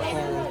as far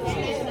as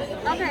the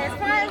soap? Okay, as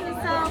far as the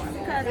soap,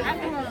 because I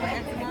grew up with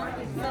eczema,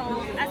 so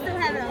I still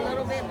have it a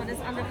little bit, but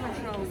it's under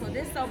control. So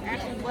this soap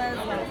actually was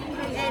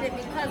created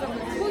because of a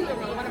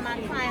 2-year-old. One of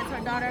my clients, her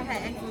daughter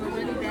had eczema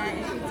really bad,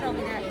 and she told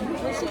me that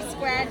when she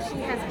scratched, she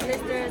has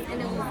blisters, and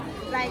it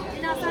was like,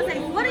 you know, so I said,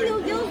 what are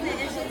you using?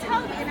 And she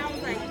told me, and I was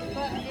like,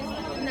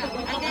 no.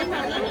 I gave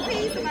her a little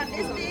piece about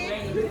this big,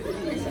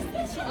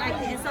 and she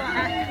liked it, and so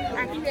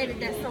I created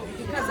that soap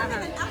because of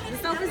her. The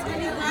soap is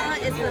really good.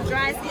 It's for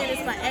dry skin.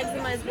 It's for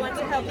eczema. It's going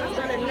to help. It's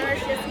going to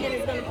nourish your skin.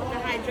 It's going to put the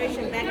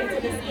hydration back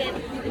into the skin,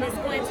 and it's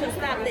going to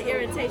stop the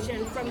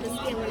irritation from the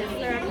skin when it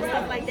flare up and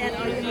stuff like that.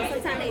 Or you know,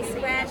 sometimes they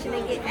scratch and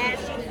they get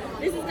ashy.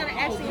 This is going to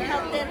actually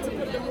help them to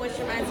put the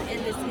moisturizer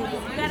in the skin.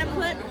 You got to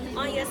put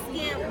on your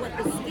skin what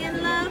the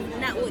skin loves,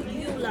 not what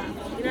you love.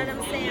 You know what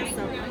I'm saying?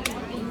 So.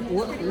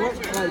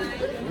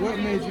 What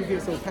made you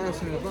get so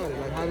passionate about it?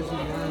 Like, how did you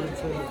learn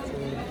to learn?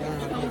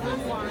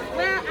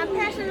 Well, I'm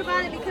passionate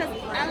about it because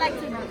I like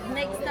to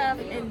make stuff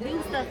and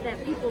do stuff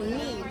that people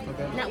need,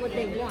 not what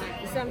they want.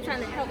 So I'm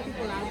trying to help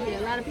people out here.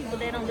 A lot of people,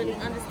 they don't really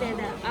understand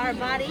that our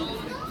body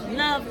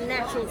love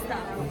natural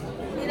stuff.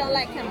 We don't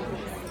like chemicals.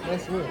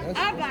 That's real.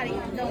 Our body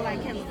don't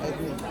like chemicals.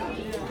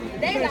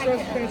 They like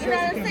it. You know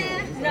what I'm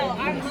saying? No,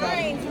 our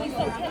minds, we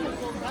so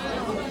chemical.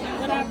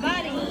 But our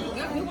body,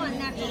 we want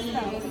natural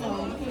stuff. So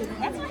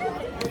that's what it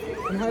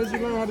is. And how did you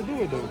learn how to do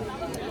it though?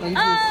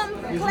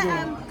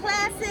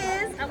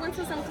 Classes. I went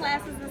to some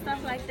classes and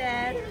stuff like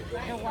that,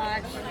 and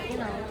watched, you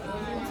know,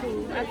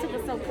 YouTube. I took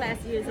a soap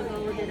class years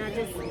ago, and then I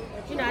just,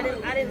 you know, I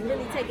didn't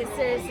really take it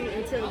seriously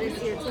until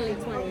this year,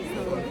 2020.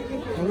 So.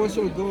 And what's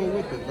your goal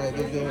with it? Like,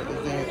 is there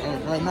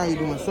right now you're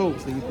doing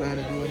soaps, so you plan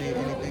to do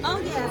anything? Oh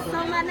yeah.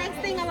 So my next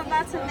thing I'm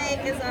about to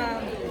make is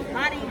a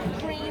body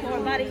cream or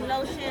body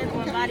lotion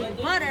or body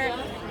butter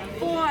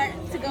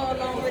to go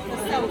along with the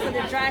soap, for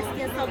the dry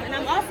skin soap. And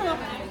I'm also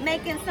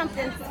making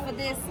something for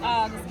this,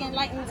 the skin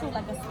lightening too,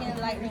 like a skin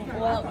lightening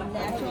oil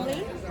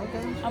naturally.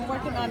 Okay. I'm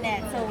working on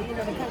that, so you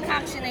know the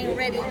concoction ain't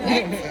ready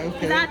yet.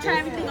 Because I'll try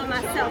everything on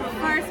myself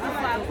first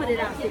before I put it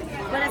out there.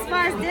 But as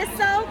far as this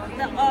soap,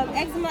 the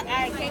eczema,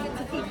 I gave it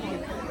to people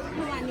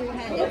who I knew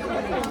had eczema.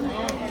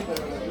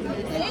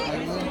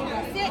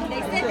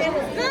 They said it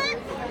was good.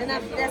 And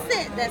that's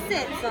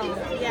it. So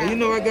yeah. You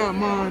know, I got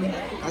mine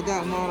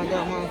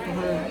from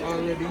her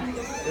already.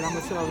 And I'm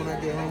gonna try when I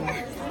get home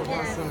for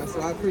my son. So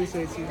I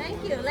appreciate you.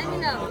 Thank you. Let me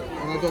know.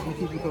 And I'll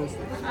definitely keep you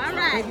posted. All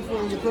right. Thank you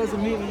for the pleasure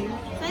meeting you.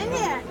 Same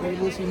here.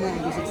 I wish you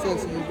nothing but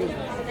success in your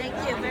business. Thank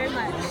you very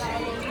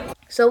much.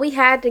 So we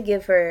had to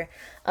give her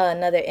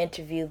another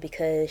interview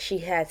because she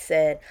had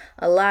said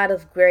a lot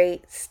of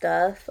great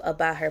stuff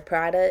about her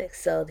products.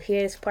 So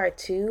here's part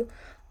 2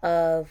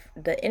 of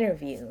the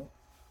interview.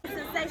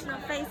 Sensational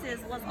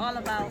Faces was all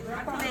about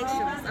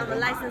facials. I'm a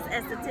licensed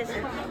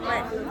esthetician,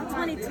 but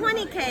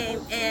 2020 came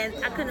and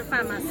I couldn't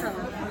find my soap.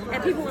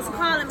 And people was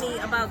calling me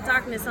about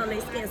darkness on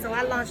their skin, so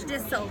I launched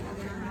this soap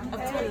of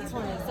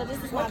 2020. So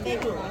this is my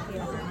baby right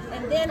here.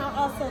 And then I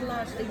also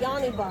launched the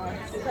Yoni Bar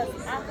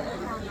because after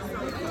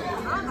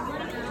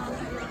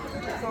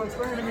So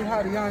explain to me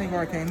how the Yoni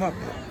Bar came up.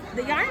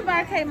 The Yoni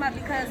Bar came up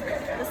because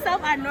the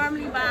soap I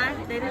normally buy,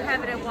 they didn't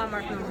have it at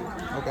Walmart no more.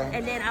 Okay.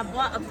 And then I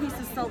bought a piece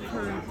of soap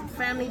from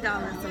Family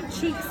Dollar, some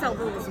cheap soap.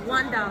 It was $1,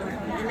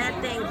 and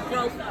that thing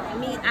broke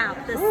me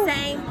out. The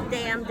same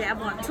damn day, I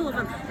bought 2 of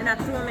them, and I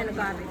threw them in the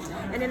garbage.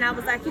 And then I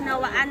was like, you know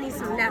what? I need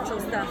some natural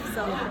stuff,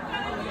 so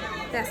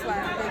that's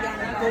why the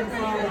Yoni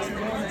Bar.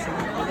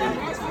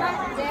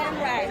 Damn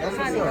right,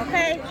 honey.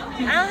 Okay. I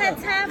don't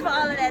have time for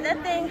all of that.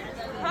 That thing.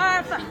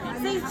 Hard for,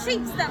 see,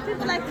 cheap stuff.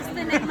 People like to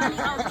spend their money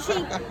on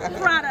cheap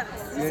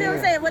products. You see what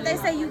I'm saying? What they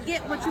say, you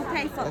get what you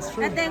pay for.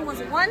 That thing was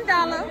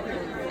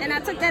 $1, and I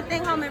took that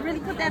thing home and really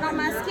put that on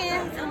my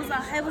skin. It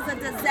was a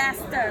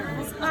disaster. It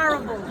was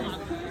horrible.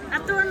 I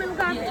threw them in the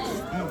garbage.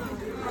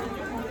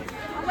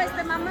 I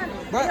wasted my money.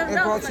 But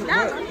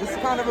it's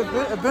kind of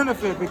a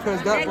benefit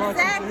because that brought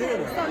you to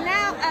here. So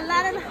now a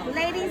lot of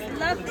ladies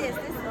love this.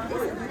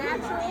 This is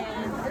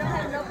natural. It don't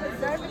have no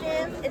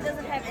preservatives. It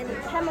doesn't have any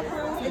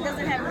chemicals. It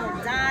doesn't have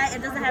no dye.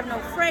 It doesn't have no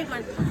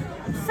fragrance.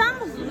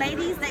 Some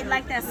ladies, they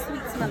like that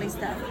sweet smelly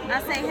stuff.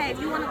 I say, hey, if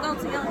you want to go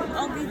to your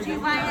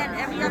OBGYN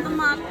every other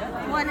month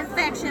for an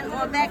infection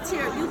or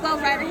bacteria, you go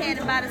right ahead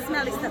and buy the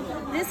smelly stuff.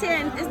 This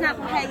here is not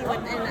going to pay you,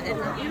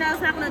 you know,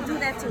 it's not going to do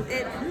that to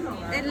it.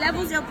 It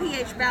levels your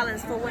pH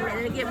balance for women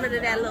and it get rid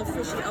of that little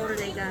fishy odor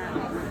they got.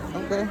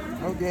 Okay.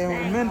 Well,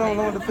 men don't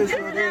want the fish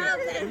out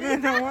either.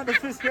 Men don't want the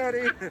fish out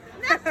either.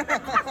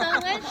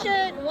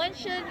 So when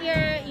should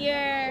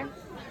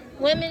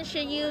women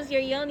should use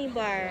your yoni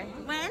bar?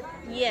 When?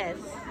 Yes.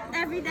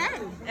 Every day.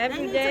 Every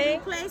they need day? to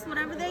replace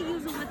whatever they're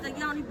using with the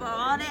yoni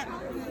bar. All that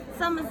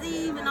Summer's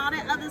Eve and all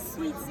that other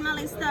sweet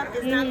smelly stuff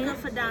is not good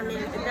for down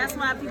there. And that's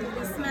why people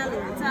be smelly,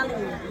 I'm telling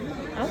you.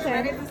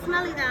 Okay. They be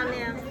smelly down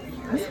there.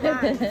 It's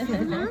fine.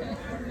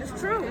 It's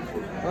true.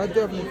 I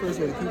definitely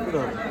appreciate it. Keep it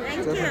up.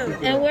 Thank Definitely you. keep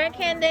it And up. where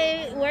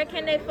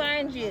can they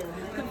find you?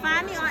 You can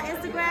find me on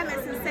Instagram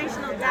at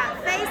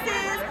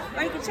sensational.faces,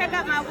 or you can check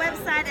out my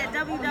website at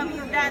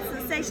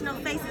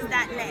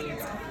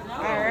www.sensationalfaces.net.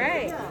 All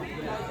right.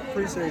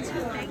 Appreciate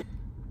you.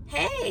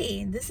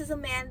 Hey, this is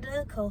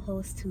Amanda,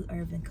 co-host to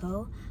Urban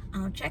Co.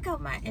 Check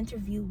out my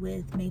interview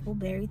with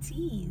Mapleberry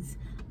Teas.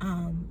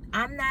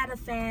 I'm not a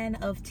fan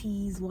of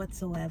teas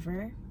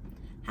whatsoever.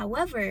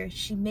 However,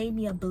 she made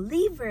me a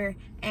believer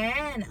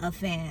and a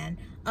fan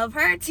of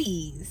her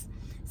teas.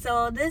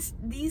 So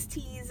these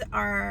teas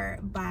are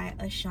by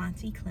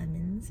Ashanti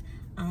Clemens.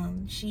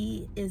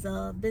 She is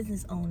a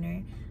business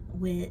owner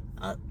for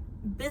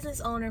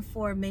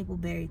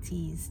Mapleberry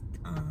Teas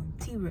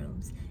tea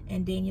rooms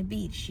in Dania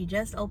Beach. She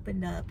just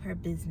opened up her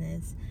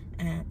business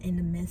in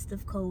the midst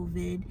of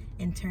COVID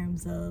in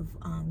terms of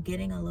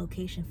getting a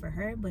location for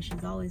her, but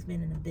she's always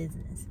been in a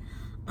business.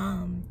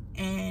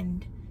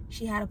 And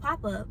she had a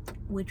pop-up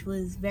which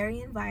was very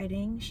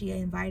inviting. She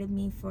invited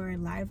me for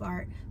live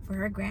art for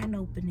her grand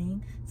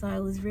opening, so it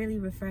was really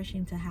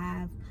refreshing to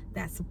have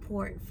that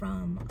support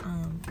from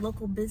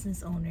local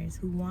business owners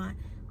who want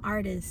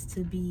artists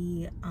to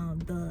be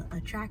the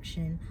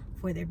attraction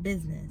for their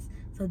business.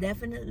 So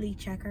definitely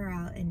check her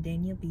out in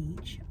Dania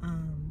Beach,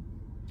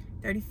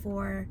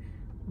 34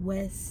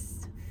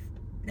 West,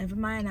 never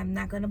mind, I'm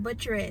not gonna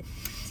butcher it.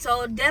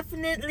 So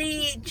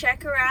definitely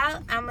check her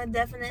out. I'm gonna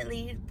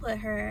definitely put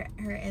her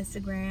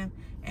Instagram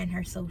and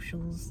her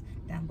socials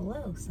down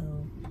below,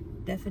 so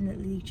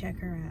definitely check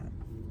her out.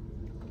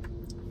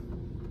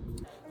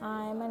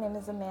 Hi, my name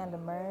is Amanda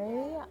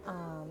Murray.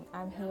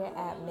 I'm here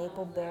at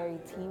Mapleberry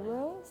Tea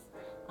Rooms.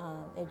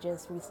 It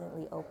just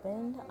recently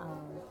opened,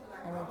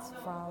 and it's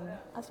from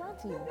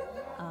Ashanti.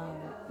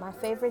 My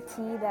favorite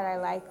tea that I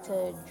like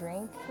to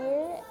drink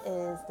here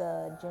is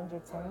the ginger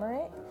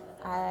turmeric.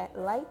 I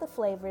like the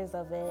flavors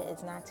of it.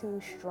 It's not too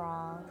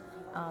strong.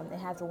 It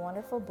has a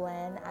wonderful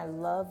blend. I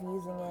love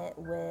using it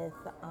with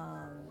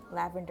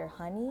lavender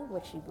honey,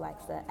 which she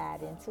likes to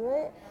add into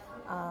it,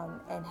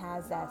 and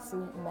has that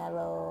sweet,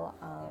 mellow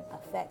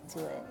effect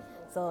to it.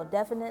 So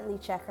definitely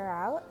check her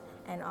out,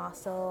 and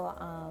also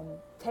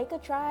take a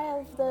try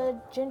of the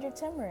ginger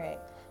turmeric.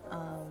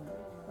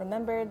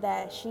 Remember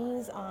that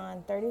she's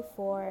on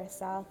 34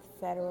 South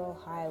Federal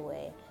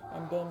Highway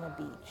in Dania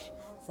Beach.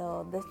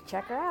 So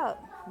check her out.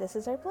 This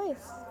is her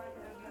place.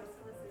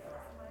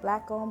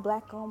 Black owned,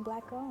 black owned,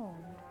 black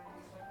owned.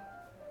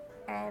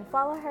 And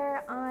follow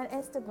her on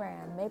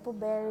Instagram,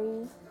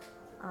 Mapleberry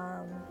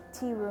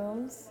Tea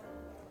Rooms.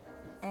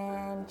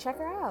 And check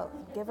her out.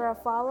 Give her a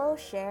follow,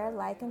 share,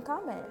 like, and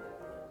comment.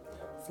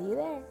 See you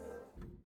there.